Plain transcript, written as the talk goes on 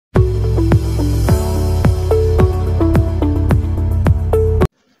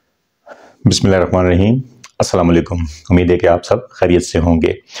बिस्मिल्लाहिर्रहमानिर्रहीम। अस्सलाम वालेकुम। उम्मीद है कि आप सब खैरियत से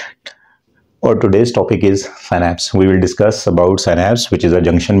होंगे। और today's topic is synapse. We will discuss about synapse, which is a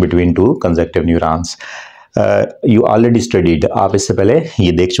junction between two consecutive neurons. You already studied. आप इससे पहले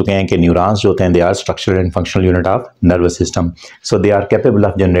ये देख चुके हैं कि न्यूरॉन्स जो होते हैं, they are structural and functional unit of nervous system. So they are capable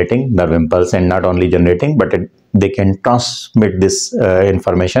of generating nerve impulse, and not only generating, but they can transmit this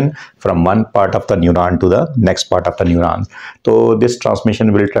information from one part of the neuron to the next part of the neuron. So this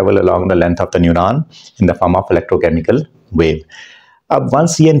transmission will travel along the length of the neuron in the form of electrochemical wave. अब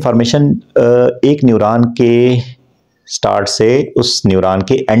once ये information एक neuron के start से उस neuron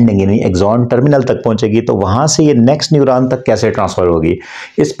के ending यानी axon terminal तक पहुंचेगी, तो वहां से ये नेक्स्ट न्यूरॉन तक कैसे ट्रांसफर होगी,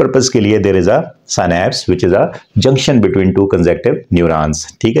 इस पर्पस के लिए there is a synapse which is a junction between two consecutive neurons.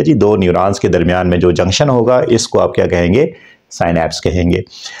 ठीक है जी, दो न्यूरॉन्स के दरमियान में जो जंक्शन होगा इसको आप क्या कहेंगे, साइनैप्स कहेंगे।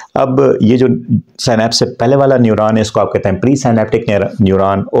 अब ये जो साइनैप्स से पहले वाला न्यूरॉन है इसको आप कहते हैं प्री साइनैप्टिक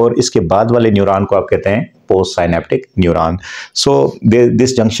न्यूरॉन, और इसके बाद वाले न्यूरॉन को आप कहते हैं post synaptic neuron. So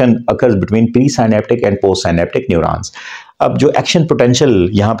this junction occurs between pre synaptic and post synaptic neurons. अब जो एक्शन पोटेंशियल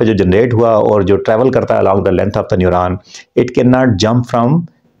यहाँ पे जो जनरेट हुआ और जो ट्रेवल करता है along the length of the neuron, it can not jump from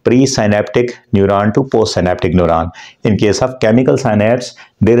pre-synaptic neuron to post-synaptic neuron. In case of chemical synapse,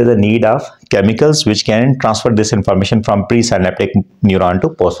 there is a need of chemicals which can transfer this information from pre-synaptic neuron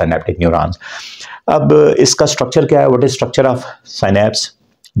to post-synaptic neurons. अब इसका structure क्या है, what is structure of synapse?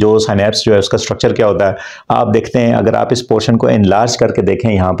 जो synapse जो है उसका structure क्या होता है, आप देखते हैं अगर आप इस पोर्शन को एनलार्ज करके देखें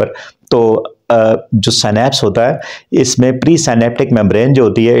यहाँ पर, तो जो साइनैप्स होता है इसमें प्री साइनैप्टिक मेम्ब्रेन जो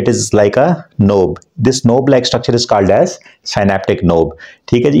होती है, it is like a knob. This knob like structure is called as synaptic knob.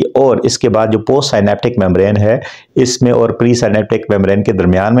 ठीक है जी। और इसके बाद जो पोस्ट साइनैप्टिक मेम्ब्रेन है, इसमें और प्री साइनैप्टिक मेम्ब्रेन के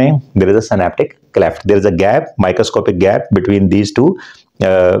दरमियान में there is a synaptic cleft, there is a gap, microscopic gap between these two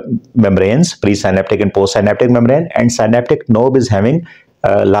membranes, pre-synaptic and post-synaptic membrane, and synaptic knob is having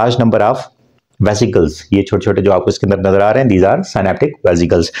a large number of vesicles. ये छोटे छोटे जो आपको इसके अंदर नजर आ रहे हैं, these are synaptic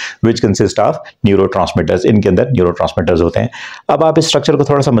vesicles which consist of neurotransmitters. इनके अंदर neurotransmitters होते हैं। अब आप इस स्ट्रक्चर को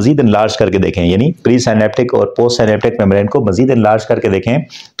थोड़ा सा मजीद इनलार्ज करके देखें, यानी प्री साइनेप्टिक और पोस्ट साइनेप्टिक मेम्ब्रेन को मजीद इनलार्ज करके देखें,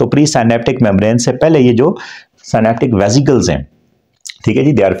 तो प्री साइनेप्टिक मेम्ब्रेन से पहले ये जो सिनैप्टिक वेसिकल्स हैं, ठीक है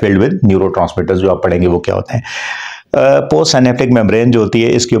जी, they are filled with neurotransmitters. जो आप पढ़ेंगे वो क्या होते हैं। पोस्ट साइनेप्टिक मेम्ब्रेन जो होती है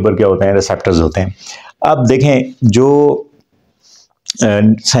इसके ऊपर क्या होते हैं, रिसेप्टर्स होते हैं। अब देखें जो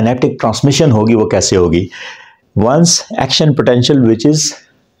सिनैप्टिक ट्रांसमिशन होगी वो कैसे होगी, once action potential which is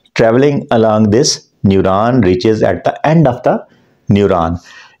travelling along this neuron reaches at the end of the neuron.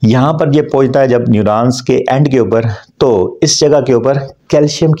 यहाँ पर ये पहुंचता है जब न्यूरॉन्स के एंड के ऊपर, तो इस जगह के ऊपर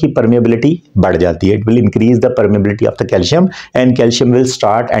कैल्शियम की परमेबिलिटी बढ़ जाती है। It will increase the permeability of the calcium and calcium will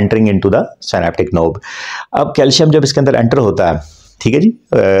start entering into the synaptic knob. अब कैल्शियम जब इसके अंदर एंटर होता है, ठीक है जी,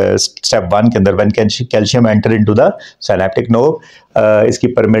 स्टेप 1 के अंदर when calcium enter into the synaptic knob, इसकी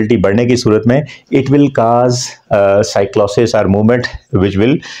परमेबिलिटी बढ़ने की सूरत में इट विल काज साइक्लोसिस और movement which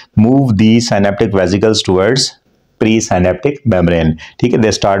will move the synaptic vesicles towards pre-synaptic membrane। ठीक है, they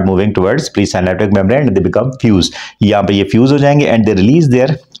start moving towards pre-synaptic membrane and they become fuse। यहाँ पे ये fuse हो जाएंगे and they release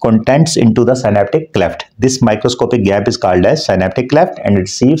their contents into the synaptic cleft। This microscopic gap is called as synaptic cleft and it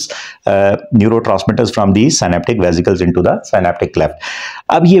receives neurotransmitters from these synaptic vesicles into the synaptic cleft।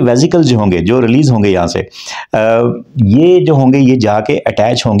 अब ये vesicles जो होंगे, जो release होंगे यहाँ से, ये जो होंगे ये जाके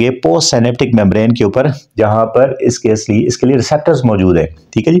अटैच होंगे पोस्ट साइनेप्टिक मेम्ब्रेन के ऊपर, जहाँ पर इसके लिए रिसेप्टर्स मौजूद है।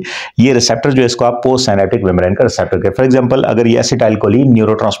 ठीक है जी, ये रिसेप्टर जो है इसको आप पोस्ट साइनेप्टिक मेम्ब्रेन का रिसेप्टर के, फॉर एग्जांपल अगर ये एसिटाइलकोलिन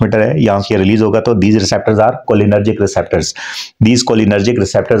न्यूरोट्रांसमीटर है, यहाँ से रिलीज होगा, तो these receptors are cholinergic receptors. These cholinergic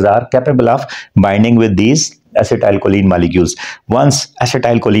receptors are capable of binding with these acetylcholine molecules. Once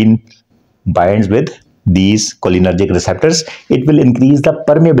acetylcholine binds with these cholinergic receptors, it will increase the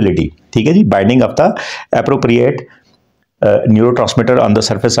permeability। ठीक है जी, binding of the appropriate neurotransmitter on the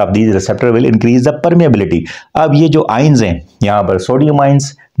surface of these receptor will increase the permeability। अब ये जो ions हैं यहाँ पर, sodium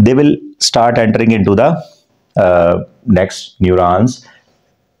ions, they will start entering into the next neurons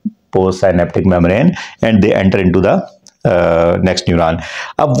post synaptic membrane and they enter into the next neuron.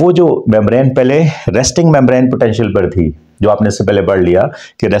 अब वो जो membrane पहले रेस्टिंग मेम्ब्रेन पोटेंशियल पर थी, जो आपने इससे पहले पढ़ लिया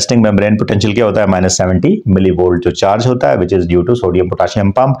कि रेस्टिंग मेम्ब्रेन पोटेंशियल क्या होता है, -70 मिलीवोल्ट जो चार्ज होता है, which is due to sodium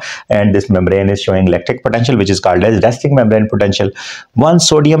potassium pump, and this membrane is showing electric potential which is called as resting membrane potential. Once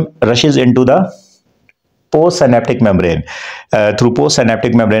sodium rushes into the post synaptic membrane through post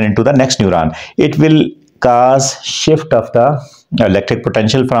synaptic membrane into the next neuron, it will cause shift of the electric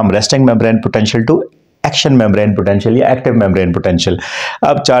potential from resting membrane potential to action membrane potential या active membrane potential.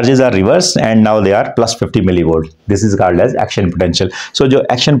 अब charges are reverse and now they are +50 millivolt. This is called as action potential. सो जो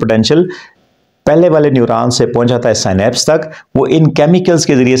action potential पहले वाले neuron से पहुंच जाता है synapse तक, वो इन केमिकल्स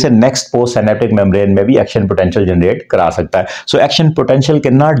के जरिए से नेक्स्ट पोस्ट साइनेप्टिक मेम्ब्रेन में भी एक्शन पोटेंशियल जनरेट करा सकता है. So action potential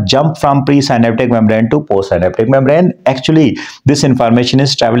can not jump from pre synaptic membrane to post synaptic membrane. Actually, this information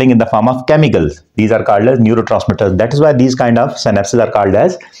is traveling in the form of chemicals. These are called as neurotransmitters. That is why these kind of synapses are called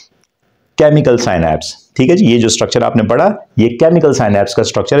as chemical synapse. ठीक है जी, ये जो structure आपने पढ़ा ये chemical synapse का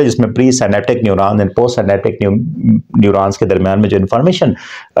structure है, जिसमें pre synaptic neuron and post synaptic neurons के दरमियान में जो इंफॉर्मेशन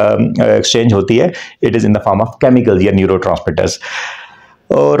एक्सचेंज होती है, it is in the form of chemical या न्यूरोट्रांसमिटर्स.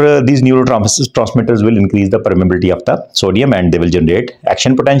 और these neurotransmitters will increase the permeability of the sodium and they will generate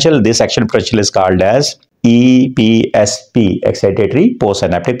action potential. This action potential is called as EPSP, excitatory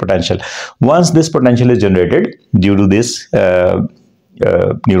postsynaptic potential. Once this potential is generated due to this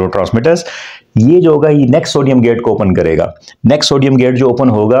न्यूरोट्रांसमिटर्स, ये जो होगा ये next sodium gate को open करेगा. Next sodium gate जो open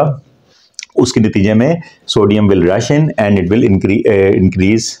होगा उसके नतीजे में sodium will rush in and it will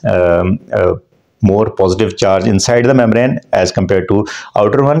increase more positive charge inside the membrane as compared to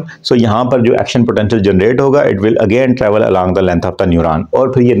outer one. So यहाँ पर जो action potential generate होगा it will again travel along the length of the neuron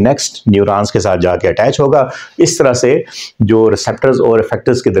और फिर ये next neurons के साथ जाके attach होगा. इस तरह से जो receptors और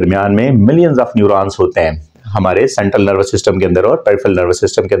effectors के दरमियान में millions of neurons होते हैं हमारे सेंट्रल नर्वस सिस्टम के अंदर और पेरिफेरल नर्वस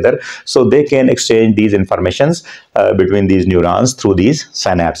सिस्टम के अंदर. सो they can exchange these informations between these neurons through these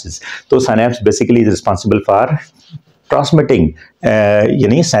साइनेप्सेस. तो synapse basically is responsible for transmitting,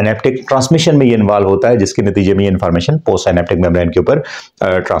 यानी साइनेप्टिक ट्रांसमिशन में ये इन्वॉल्व होता है, जिसके नतीजे में ये इन्फॉर्मेशन पोस्ट साइनेप्टिक मेम्ब्रेन के ऊपर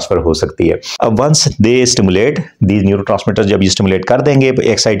ट्रांसफर हो सकती है. अब वंस दे स्टिमुलेट दीज न्यूरोट्रांसमिटर्स, जब ये स्टिमुलेट कर देंगे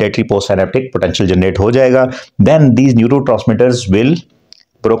excitatory post synaptic potential generate हो जाएगा. Then these न्यूरोट्रांसमिटर्स will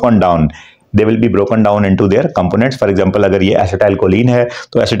broken down, they will be broken down into their components. For example, अगर ये एसिटाइलकोलिन है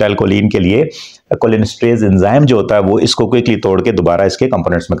तो एसिटाइलकोलिन के लिए कोलिनेस्ट्रेज एंजाइम जो होता है वो इसको क्विकली तोड़ के दोबारा इसके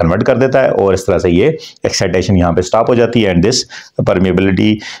कंपोनेंट्स में कन्वर्ट कर देता है और इस तरह से ये एक्साइटेशन यहाँ पे स्टॉप हो जाती है and this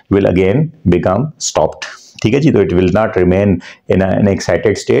permeability will again become stopped. ठीक है जी, तो it will not remain in an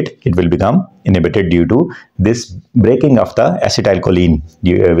excited state, it will become inhibited due to this breaking of the acetylcholine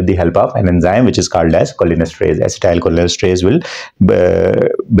with the help of an enzyme which is called as cholinesterase. Acetylcholinesterase will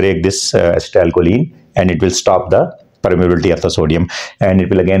break this acetylcholine and it will stop the permeability of the sodium and it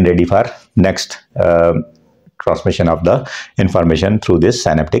will again ready for next transmission of the information through this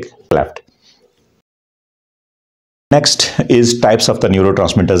synaptic cleft. Next is types of the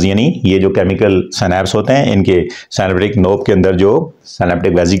न्यूरोट्रांसमिटर्स, यानी ये जो chemical synapse होते हैं इनके synaptic knob के अंदर जो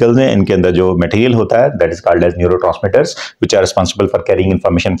synaptic vesicles हैं इनके अंदर जो मटेरियल होता है that is called as न्यूरोट्रांसमिटर्स which are responsible for carrying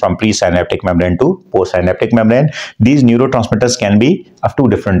information from pre synaptic membrane to post synaptic membrane. These न्यूरोट्रांसमिटर्स can be of to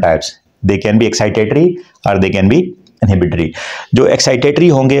different types. They can be excitatory और they can be inhibitory. जो excitatory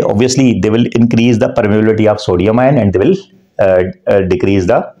होंगे obviously they will increase the permeability of sodium ion and they will decrease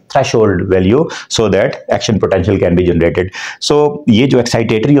the threshold value so that action potential can be generated. So ये जो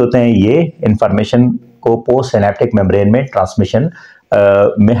excitatory होते हैं ये information को post synaptic membrane में transmission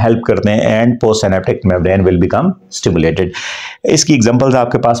में help करते हैं and post synaptic membrane will become stimulated. इसकी एग्जांपल्स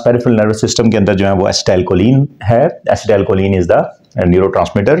आपके पास पेरिफेरल नर्वस सिस्टम के अंदर जो है वो एसिटाइलकोलिन है. Acetylcholine is the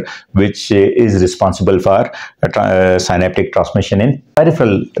neurotransmitter which is responsible for synaptic transmission in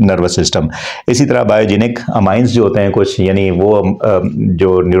peripheral nervous system. इसी तरह बायोजेनिक अमाइंस जो होते हैं कुछ, यानी वो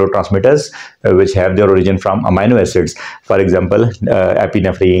जो neurotransmitters which have their origin from amino acids, for example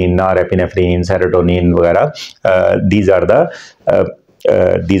epinephrine, norepinephrine, serotonin वगैरह, these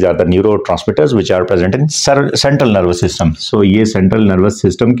are the neurotransmitters which are present in central nervous system. So ये central nervous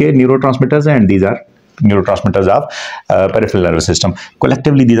system के neurotransmitters हैं and these are neurotransmitters of peripheral nervous system.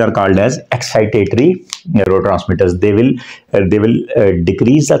 Collectively these are called as excitatory neurotransmitters. They will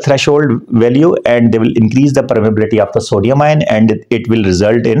decrease the threshold value and they will increase the permeability of the sodium ion and it will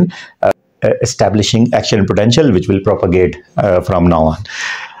result in establishing action potential which will propagate from now on.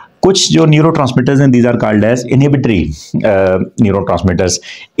 कुछ जो न्यूरोट्रांसमिटर्स हैं these are called as inhibitory न्यूरोट्रांसमिटर्स.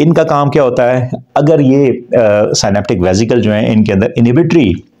 इनका काम क्या होता है, अगर ये साइनेप्टिक वेसिकल जो हैं इनके अंदर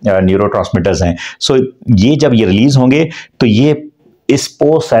इनहिबिटरी न्यूरोट्रांसमिटर्स हैं, सो ये जब ये रिलीज होंगे तो ये इस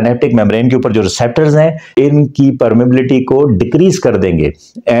पोस्ट साइनेप्टिक मेम्ब्रेन के ऊपर जो रिसेप्टर्स हैं इनकी परमेबिलिटी को डिक्रीज कर देंगे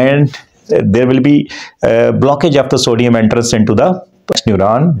and there will be blockage of the sodium entrance into the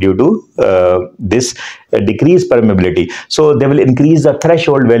neuron due to this decreased permeability. So they will increase the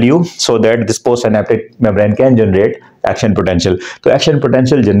threshold value so that this postsynaptic membrane can generate action potential. तो action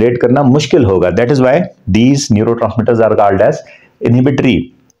potential generate करना मुश्किल होगा. That is why these neurotransmitters are called as inhibitory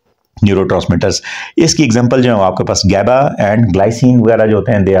न्यूरोट्रांसमिटर्स। इसकी example जो है आपके पास गैबा and glycine वगैरह जो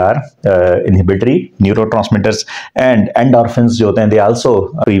होते हैं, they are inhibitory न्यूरोट्रांसमिटर्स, and endorphins जो होते हैं, they also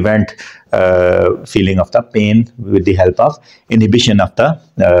prevent feeling of the pain with the help of inhibition of the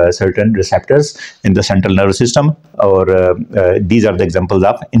certain receptors in the central nervous system, or these are the examples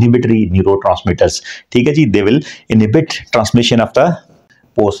of inhibitory neurotransmitters. ठीक है जी, they will inhibit transmission of the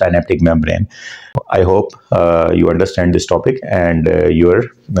postsynaptic membrane. I hope you understand this topic and your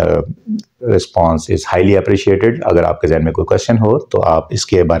response is highly appreciated. अगर आपके ज़हन में कोई question हो तो आप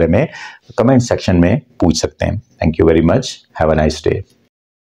इसके बारे में कमेंट सेक्शन में पूछ सकते हैं. Thank you very much. Have a nice day.